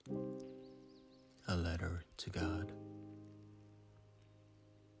A letter to God.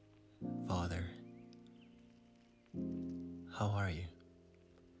 Father, how are you?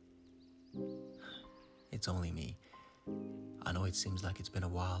 It's only me. I know it seems like it's been a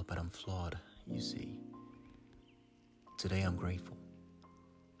while, but I'm flawed, you see. Today I'm grateful.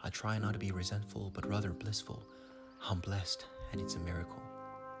 I try not to be resentful, but rather blissful. I'm blessed, and it's a miracle.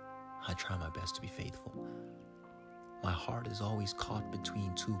 I try my best to be faithful. My heart is always caught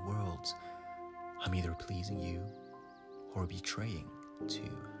between two worlds. I'm either pleasing you or betraying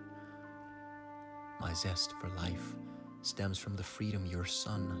too. My zest for life stems from the freedom your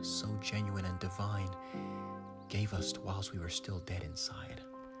Son, so genuine and divine, gave us whilst we were still dead inside.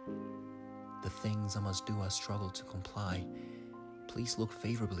 The things I must do I struggle to comply. Please look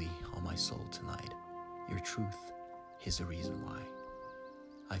favorably on my soul tonight. Your truth is the reason why.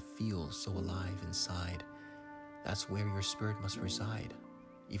 I feel so alive inside. That's where your spirit must reside.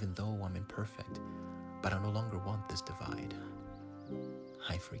 Even though I'm imperfect, but I no longer want this divide.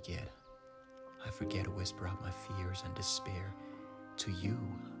 I forget to whisper out my fears and despair to you,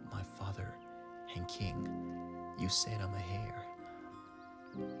 my Father and King. You said I'm a heir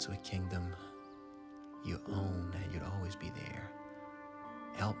to a kingdom you own, and you'd always be there.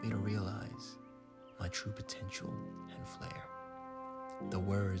 Help me to realize my true potential and flair. The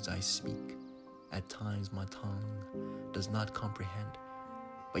words I speak, at times my tongue does not comprehend,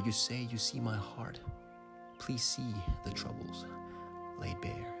 but you say you see my heart. Please see the troubles laid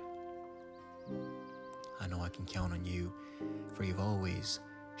bare. I know I can count on you, for you've always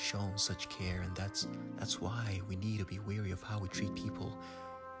shown such care, and that's why we need to be wary of how we treat people.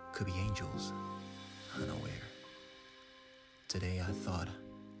 Could be angels, unaware. Today I thought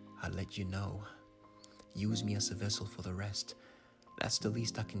I'd let you know. Use me as a vessel for the rest. That's the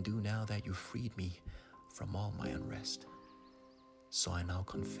least I can do now that you freed me from all my unrest. So I now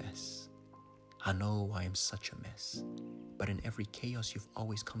confess, I know I am such a mess, but in every chaos you've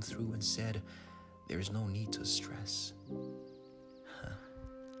always come through and said, there's no need to stress.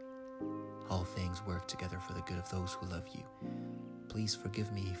 All things work together for the good of those who love you. Please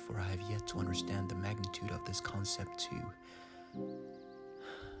forgive me, for I have yet to understand the magnitude of this concept too.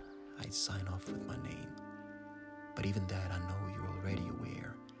 I'd sign off with my name, but even that I know you're already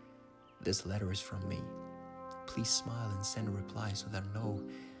aware. This letter is from me. Please smile and send a reply so that I know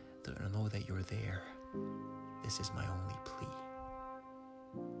that you're there. This is my only plea.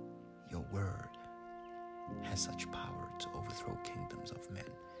 Your word has such power to overthrow kingdoms of men,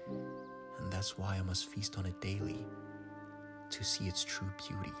 and that's why I must feast on it daily to see its true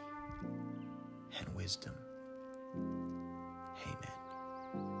beauty and wisdom. Amen.